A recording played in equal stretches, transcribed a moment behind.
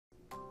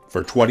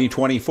For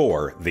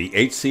 2024, the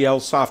HCL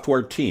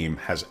software team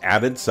has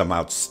added some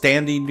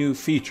outstanding new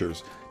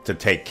features to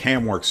take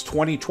CAMWorks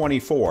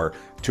 2024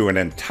 to an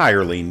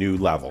entirely new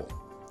level.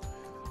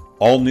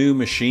 All new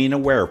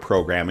machine-aware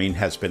programming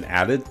has been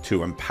added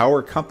to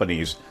empower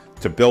companies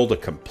to build a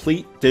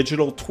complete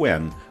digital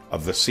twin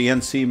of the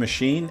CNC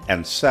machine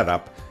and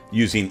setup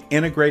using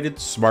integrated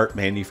smart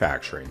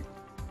manufacturing.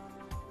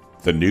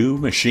 The new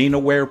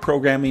machine-aware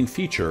programming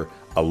feature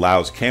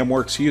allows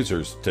CAMWorks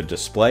users to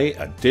display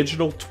a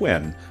digital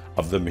twin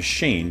of the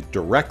machine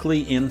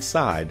directly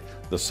inside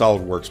the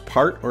SOLIDWORKS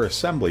part or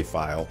assembly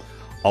file,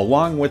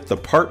 along with the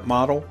part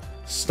model,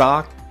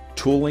 stock,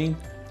 tooling,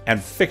 and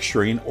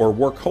fixturing or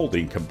work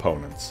holding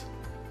components.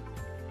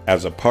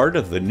 As a part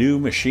of the new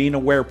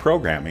machine-aware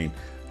programming,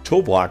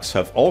 toolblocks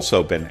have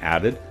also been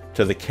added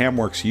to the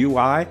CAMWorks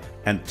UI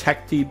and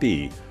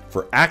TechDB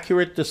for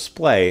accurate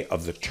display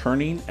of the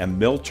turning and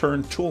mill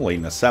turn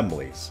tooling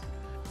assemblies.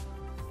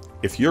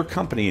 If your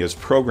company is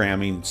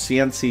programming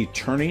CNC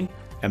turning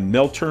and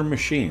mill turn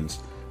machines,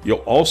 you'll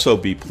also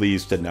be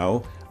pleased to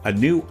know a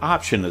new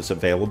option is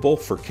available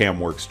for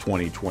CAMWorks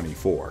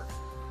 2024.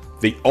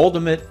 The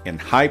ultimate in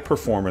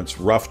high-performance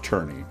rough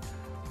turning,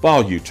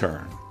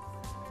 VoluTurn.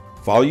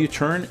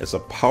 VoluTurn is a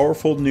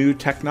powerful new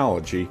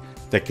technology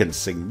that can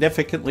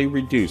significantly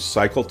reduce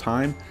cycle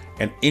time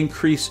and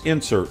increase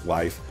insert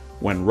life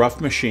when rough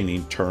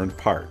machining turned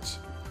parts.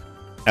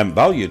 And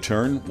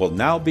VoluTurn will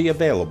now be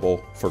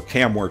available for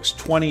CAMWorks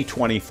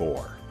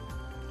 2024.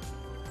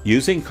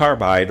 Using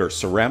carbide or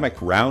ceramic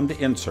round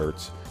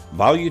inserts,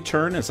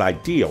 VoluTurn is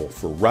ideal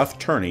for rough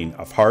turning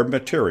of hard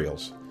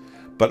materials,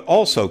 but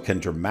also can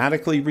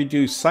dramatically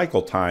reduce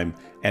cycle time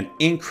and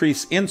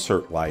increase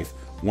insert life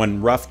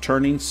when rough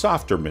turning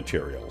softer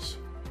materials.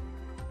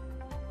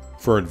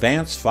 For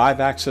advanced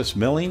 5-axis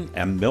milling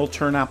and mill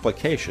turn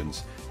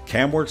applications,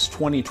 CAMWorks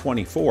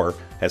 2024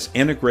 has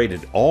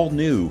integrated all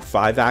new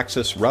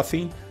 5-axis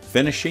roughing,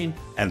 finishing,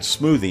 and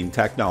smoothing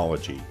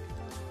technology.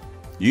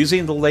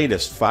 Using the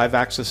latest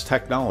 5-axis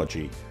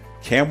technology,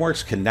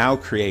 CAMWorks can now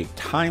create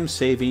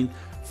time-saving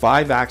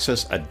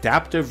 5-axis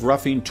adaptive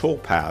roughing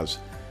toolpaths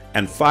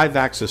and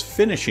 5-axis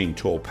finishing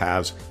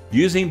toolpaths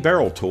using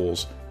barrel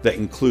tools that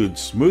include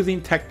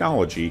smoothing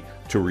technology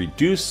to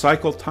reduce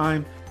cycle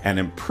time and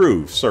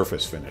improve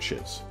surface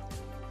finishes.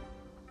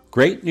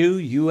 Great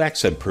new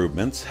UX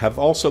improvements have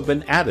also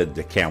been added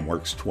to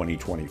CAMWorks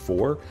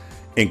 2024,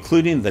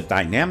 including the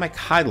dynamic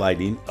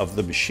highlighting of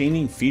the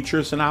machining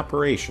features and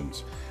operations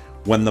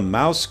when the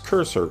mouse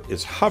cursor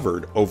is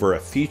hovered over a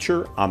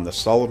feature on the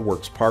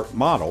SOLIDWORKS part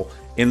model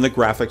in the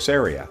graphics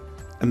area,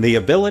 and the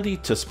ability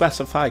to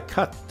specify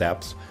cut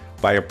depths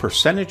by a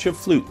percentage of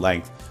flute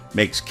length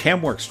makes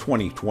CAMWorks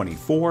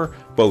 2024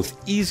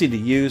 both easy to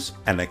use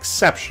and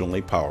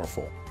exceptionally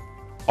powerful.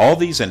 All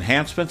these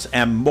enhancements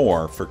and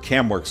more for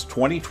CAMWorks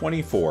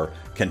 2024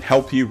 can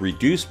help you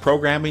reduce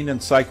programming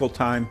and cycle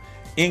time,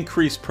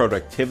 increase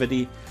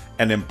productivity,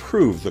 and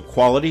improve the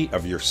quality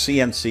of your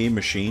CNC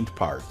machined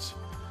parts.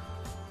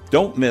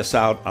 Don't miss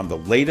out on the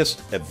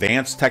latest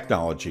advanced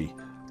technology.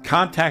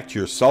 Contact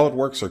your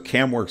SOLIDWORKS or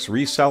CAMWorks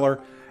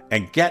reseller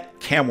and get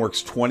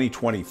CAMWorks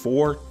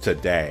 2024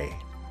 today.